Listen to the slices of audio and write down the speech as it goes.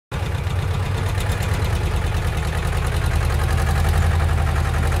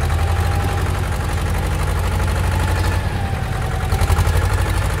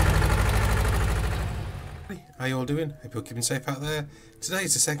How you all doing? Hope you're keeping safe out there. Today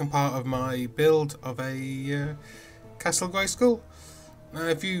is the second part of my build of a Castle Grayskull. Now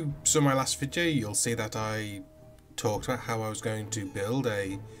if you saw my last video, you'll see that I talked about how I was going to build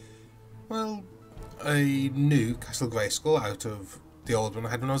a new Castle Grayskull out of the old one I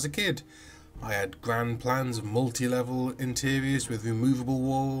had when I was a kid. I had grand plans of multi-level interiors with removable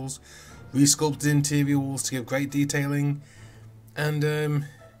walls, resculpted interior walls to give great detailing, and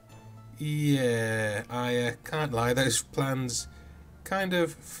yeah, I can't lie, those plans kind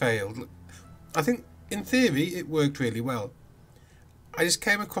of failed. I think in theory it worked really well. I just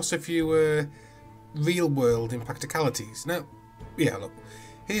came across a few real world impracticalities. Now, yeah, look,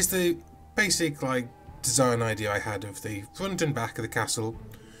 here's the basic design idea I had of the front and back of the castle,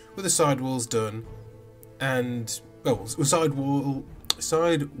 with the side walls done, and side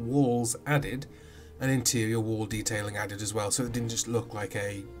walls added, and interior wall detailing added as well, so it didn't just look like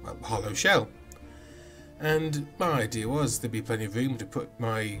a hollow shell. And my idea was there'd be plenty of room to put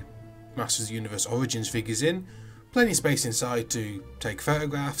my Masters of the Universe Origins figures in, plenty of space inside to take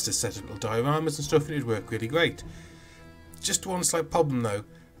photographs, to set up little dioramas and stuff, and it'd work really great. Just one slight problem though.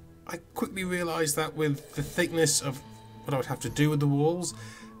 I quickly realised that with the thickness of what I would have to do with the walls,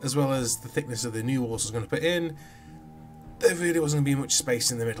 as well as the thickness of the new walls I was going to put in, there really wasn't going to be much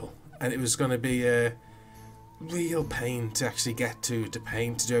space in the middle, and it was going to be a real pain to actually get to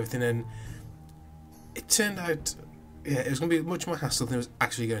paint, to do everything, and it turned out, yeah, it was going to be much more hassle than it was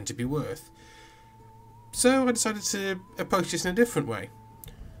actually going to be worth. So I decided to approach this in a different way.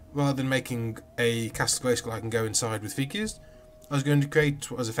 Rather than making a Castle Grayskull I can go inside with figures, I was going to create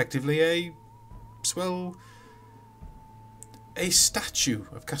what was effectively a statue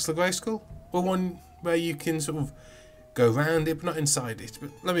of Castle Grayskull, or one where you can sort of go around it but not inside it.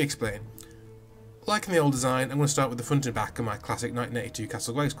 But let me explain. Like in the old design, I'm going to start with the front and back of my classic 1982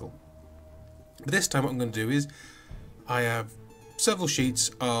 Castle Grayskull. But this time what I'm going to do is, I have several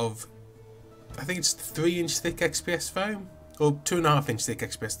sheets of, I think it's 3-inch thick XPS foam, or 2.5-inch thick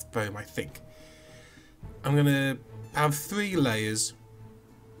XPS foam, I think. I'm going to have 3 layers,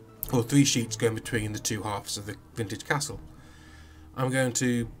 or 3 sheets going between the two halves of the vintage castle. I'm going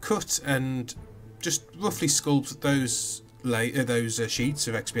to cut and just roughly sculpt those sheets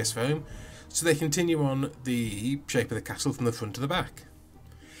of XPS foam so they continue on the shape of the castle from the front to the back.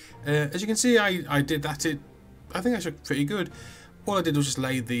 As you can see, I did that. I think I looked pretty good. All I did was just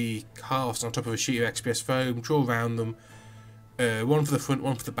lay the halves on top of a sheet of XPS foam, draw around them, one for the front,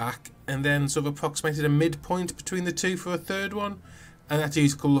 one for the back, and then sort of approximated a midpoint between the two for a third one, and I had to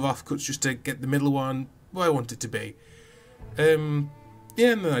use a couple of offcuts just to get the middle one where I want it to be. Yeah, and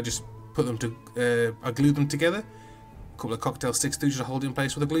then I just put them to, I glued them together, a couple of cocktail sticks to just hold it in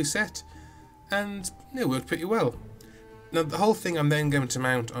place with a glue set, and it worked pretty well. Now the whole thing I'm then going to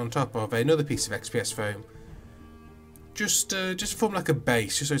mount on top of another piece of XPS foam, just form like a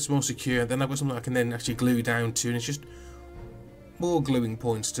base, just so it's more secure. Then I've got something I can then actually glue down to, and it's just more gluing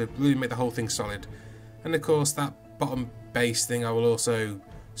points to really make the whole thing solid. And of course that bottom base thing I will also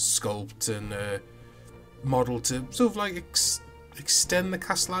sculpt and model to sort of extend the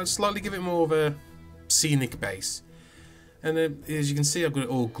castle out slightly, give it more of a scenic base. And as you can see, I've got it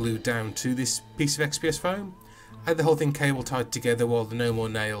all glued down to this piece of XPS foam. I had the whole thing cable tied together while the No More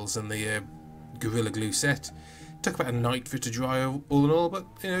Nails and the Gorilla Glue set. It took about a night for it to dry all in all, but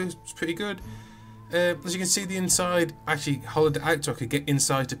you know, it's pretty good. As you can see, the inside I actually hollowed it out so I could get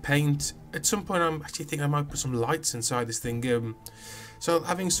inside to paint. At some point I'm actually thinking I might put some lights inside this thing, so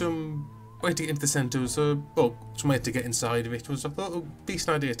having some way to get into the centre was, some way to get inside of it was, I thought, a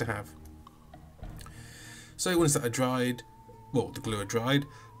decent idea to have. So once that had dried, the glue had dried,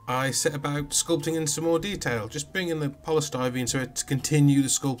 I set about sculpting in some more detail, just bringing the polystyrene so to continue the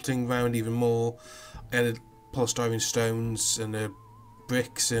sculpting round even more. I added polystyrene stones and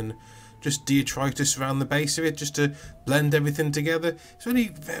bricks and just detritus around the base of it, just to blend everything together. It's only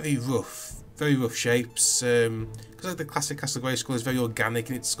very rough shapes, because the classic Castle Grayskull is very organic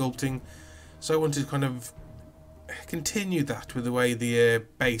in its sculpting, so I wanted to kind of continue that with the way the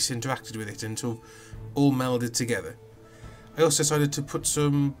base interacted with it and sort of all melded together. I also decided to put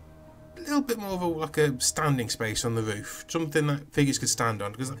a little bit more of a standing space on the roof, something that figures could stand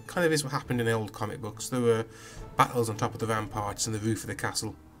on, because that kind of is what happened in the old comic books. There were battles on top of the ramparts and the roof of the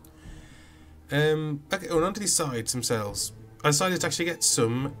castle. Okay, onto these sides themselves. I decided to actually get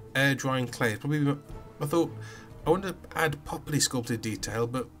some air drying clay. I thought I wanted to add properly sculpted detail,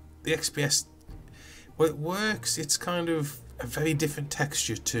 but the XPS, well, it works. It's kind of a very different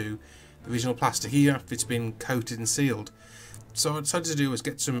texture to the original plastic, even after it's been coated and sealed. So what I decided to do was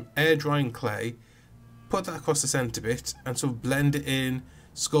get some air drying clay, put that across the centre bit, and sort of blend it in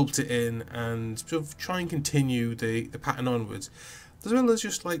sculpt it in, and sort of try and continue the pattern onwards, as well as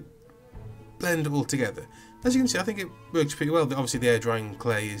just like blend it all together. As you can see, I think it works pretty well. Obviously the air drying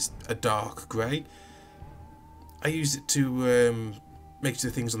clay is a dark grey. I used it to make sure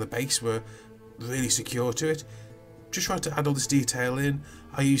the things on the base were really secure to it. Just tried to add all this detail in.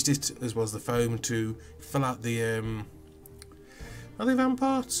 I used it as well as the foam to fill out the are they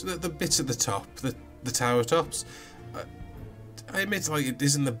ramparts? The bits at the top, the tower tops. I admit, like, it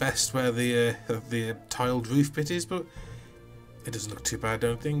isn't the best where the tiled roof bit is, but it doesn't look too bad, I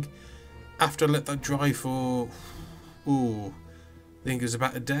don't think. After I let that dry for, I think it was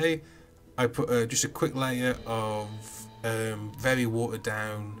about a day, I put just a quick layer of very watered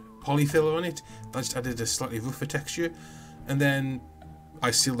down polyfiller on it. I just added a slightly rougher texture, and then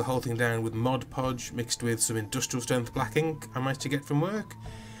I sealed the whole thing down with Mod Podge mixed with some industrial strength black ink I managed to get from work.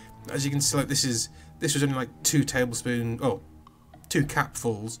 As you can see, like, this was only like 2 capfuls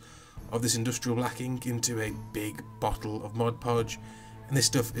of this industrial black ink into a big bottle of Mod Podge, and this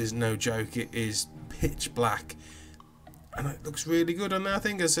stuff is no joke. It is pitch black, and it looks really good on there. I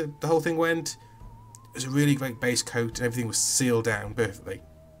think as the whole thing went, it was a really great base coat, and everything was sealed down perfectly.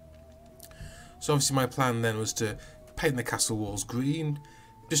 So obviously my plan then was to paint the castle walls green,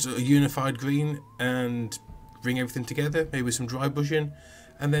 just a unified green, and bring everything together, maybe with some dry brushing,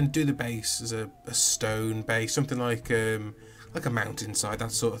 and then do the base as a stone base, something like a mountainside,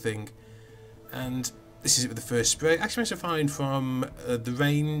 that sort of thing. And this is it with the first spray. Actually, I managed to find from the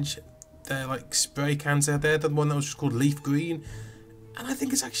range, they're like spray cans out there, the one that was just called leaf green, and I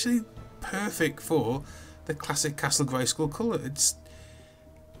think it's actually perfect for the classic Castle Grayskull colour.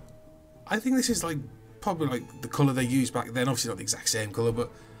 I think this is like probably like the colour they used back then. Obviously not the exact same colour,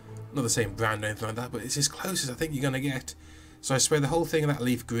 but not the same brand or anything like that, but it's as close as I think you're going to get. So I sprayed the whole thing in that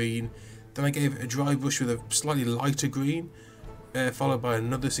leaf green, then I gave it a dry brush with a slightly lighter green, followed by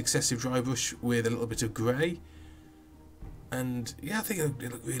another successive dry brush with a little bit of grey. And yeah, I think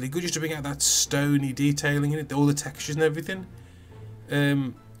it looked really good, just to bring out that stony detailing in it, all the textures and everything.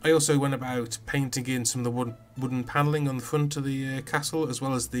 I also went about painting in some of the wooden panelling on the front of the castle, as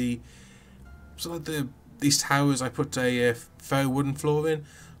well as these towers. I put a faux wooden floor in.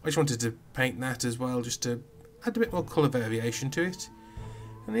 I just wanted to paint that as well, just to add a bit more colour variation to it.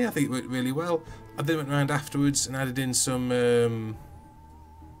 And yeah, I think it worked really well. I then went around afterwards and added in some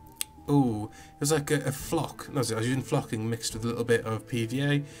it was like a flock. No, I was using flocking mixed with a little bit of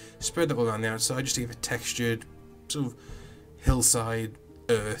PVA. Spread that all around the outside just to give a textured, sort of hillside,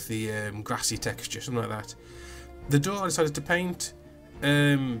 earthy, grassy texture, something like that. The door I decided to paint.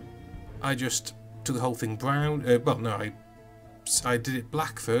 I just took the whole thing brown. Well, no, I did it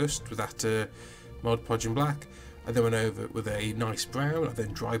black first with that Mod Podge in black. I then went over it with a nice brown. I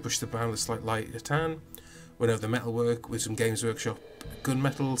then dry brushed the brown with a slight lighter tan. Went over the metalwork with some Games Workshop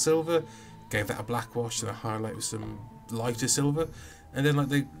gunmetal silver. Gave that a black wash and a highlight with some lighter silver. And then like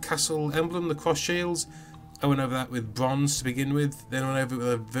the castle emblem, the cross shields, I went over that with bronze to begin with. Then I went over it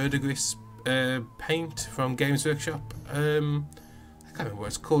with a verdigris paint from Games Workshop. I can't remember what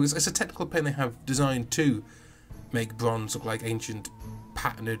it's called. It's a technical paint they have designed to make bronze look like ancient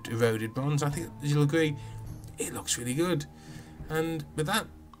patterned eroded bronze. I think, as you'll agree, it looks really good. And with that,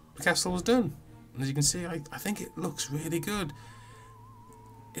 the castle was done. And as you can see, I think it looks really good.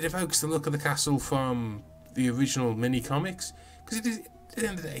 It evokes the look of the castle from the original mini comics, because it is, at the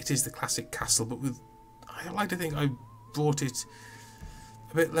end of the day, it is the classic castle, but with, I like to think I brought it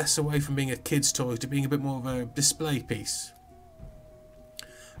a bit less away from being a kid's toy to being a bit more of a display piece.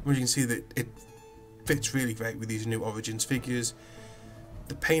 And you can see that it fits really great with these new Origins figures.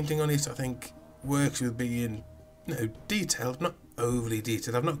 The painting on it, I think, works with being, detailed, not overly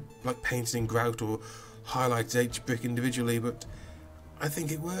detailed. I've not like painted in grout or highlighted each brick individually, but I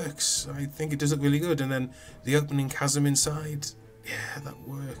think it works. I think it does look really good. And then the opening chasm inside, yeah, that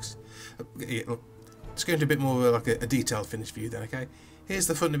works. Yeah, look, let's go into a bit more like a detailed finish view then, okay? Here's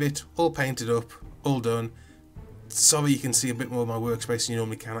the front of it, all painted up, all done. Sorry you can see a bit more of my workspace than you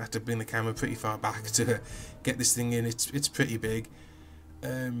normally can. I have to bring the camera pretty far back to get this thing in. It's pretty big.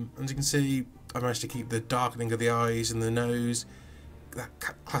 As you can see, I managed to keep the darkening of the eyes and the nose, that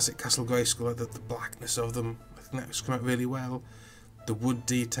classic Castle Grayskull, the blackness of them. I think that's come out really well. The wood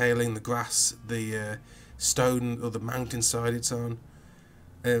detailing, the grass, the stone or the mountainside it's on.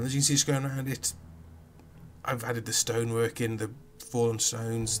 As you can see, just going around it, I've added the stonework in, the fallen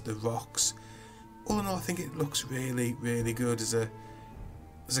stones, the rocks. All in all, I think it looks really, really good as a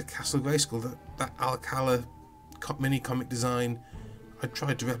Castle Grayskull. That Alcala mini comic design, I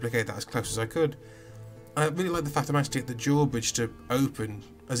tried to replicate that as close as I could. I really like the fact I managed to get the drawbridge to open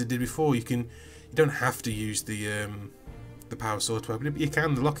as it did before. You don't have to use the the power sword to open it, but you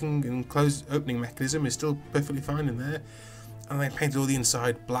can. The locking and opening mechanism is still perfectly fine in there. And they painted all the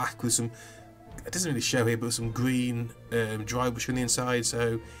inside black with some, it doesn't really show here, but some green dry brush on the inside,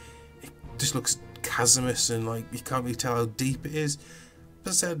 so it just looks chasmous and like you can't really tell how deep it is.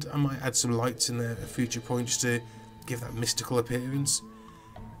 But as I said, I might add some lights in there at a future point just to give that mystical appearance.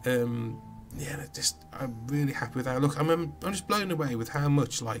 Yeah, I'm really happy with that. Look, I'm just blown away with how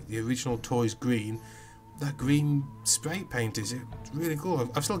much like the original toy's green, that green spray paint is. It's really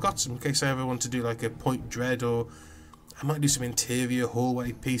cool. I've still got some in case I ever want to do like a Point Dread, or I might do some interior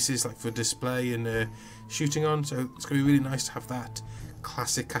hallway pieces like for display and shooting on. So it's going to be really nice to have that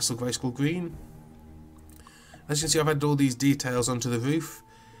classic Castle Grayskull green. As you can see, I've added all these details onto the roof.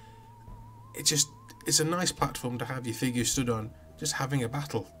 It's a nice platform to have your figure stood on. Just having a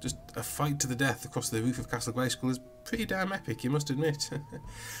battle, just a fight to the death across the roof of Castle Grayskull is pretty damn epic, you must admit.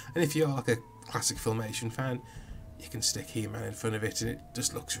 And if you're like a classic Filmation fan, you can stick He-Man in front of it and it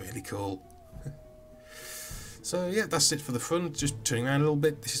just looks really cool. So yeah, that's it for the front. Just turning around a little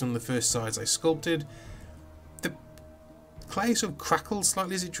bit. This is one of the first sides I sculpted. The clay sort of crackles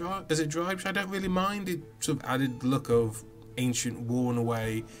slightly as it dries, which I don't really mind. It sort of added the look of ancient, worn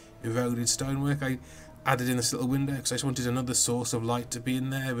away, eroded stonework. I added in this little window because I just wanted another source of light to be in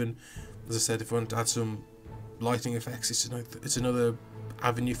there, and as I said, if I want to add some lighting effects, it's another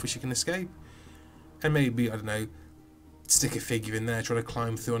avenue for which you can escape. And maybe, I don't know, stick a figure in there trying to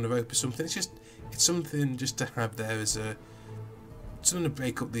climb through on a rope or something. It's something just to have there as something to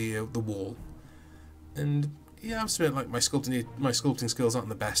break up the wall. And yeah, I've spent like my sculpting skills aren't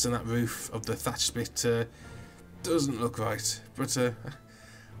the best, and that roof of the thatch bit doesn't look right, but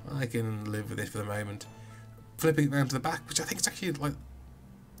I can live with it for the moment. Flipping it round to the back, which I think is actually like,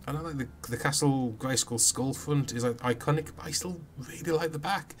 I don't like the Castle Grayskull skull front is like iconic, but I still really like the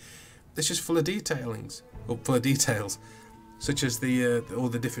back. It's just full of details, such as all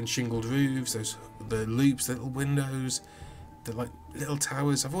the different shingled roofs, the loops, the little windows, the like little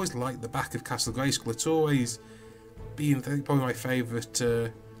towers. I've always liked the back of Castle Grayskull. It's always been probably my favourite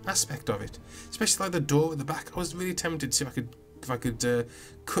aspect of it, especially like the door at the back. I was really tempted to see if I could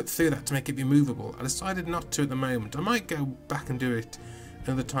cut through that to make it be movable. I decided not to at the moment. I might go back and do it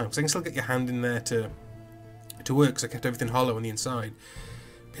another time, because I can still get your hand in there to work, because I kept everything hollow on the inside.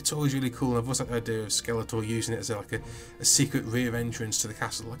 It's always really cool, and I've also had the idea of Skeletor using it as like a secret rear entrance to the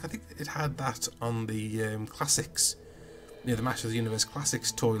castle. Like I think it had that on the classics, the Masters of the Universe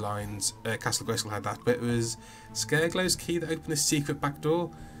classics toy lines. Castle Grayskull had that, but it was Scareglow's key that opened this secret back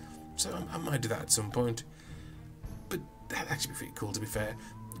door. So I might do that at some point. That'd actually be pretty cool, to be fair.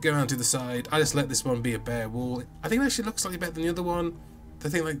 Go around to the side. I just let this one be a bare wall. I think it actually looks slightly better than the other one. I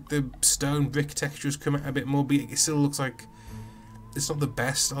think like the stone brick textures come out a bit more, but it still looks like it's not the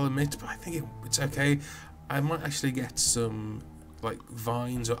best, I'll admit, but I think it's okay. I might actually get some like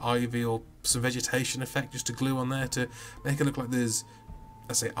vines or ivy or some vegetation effect just to glue on there to make it look like there's,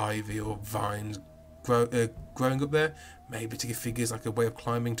 let's say, ivy or vines growing up there. Maybe to give figures like a way of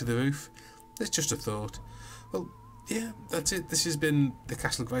climbing to the roof. It's just a thought. Well, yeah, that's it. This has been the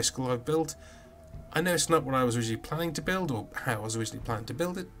Castle Grayskull I've built. I know it's not what I was originally planning to build, or how I was originally planning to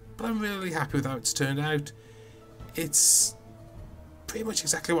build it, but I'm really happy with how it's turned out. It's pretty much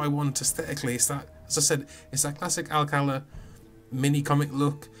exactly what I want aesthetically. It's that, as I said, it's that classic Alcala mini comic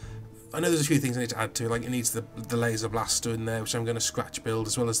look. I know there's a few things I need to add to it, like it needs the laser blaster in there, which I'm going to scratch build,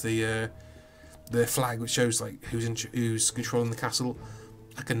 as well as the flag, which shows like who's controlling the castle.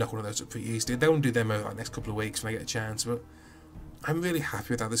 I can knock one of those up pretty easily. They won't do them over the next couple of weeks when I get a chance, but I'm really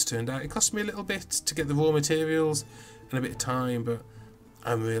happy with how this turned out. It cost me a little bit to get the raw materials and a bit of time, but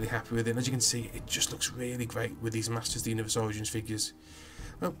I'm really happy with it. And as you can see, it just looks really great with these Masters of the Universe Origins figures.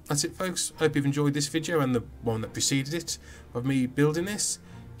 Well, that's it, folks. I hope you've enjoyed this video and the one that preceded it of me building this.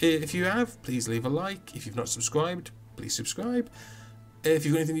 If you have, please leave a like. If you've not subscribed, please subscribe. If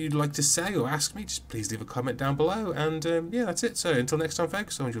you've got anything you'd like to say or ask me, just please leave a comment down below. And yeah, that's it. So until next time,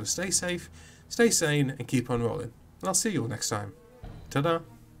 folks, I want you to stay safe, stay sane, and keep on rolling. And I'll see you all next time. Ta-da!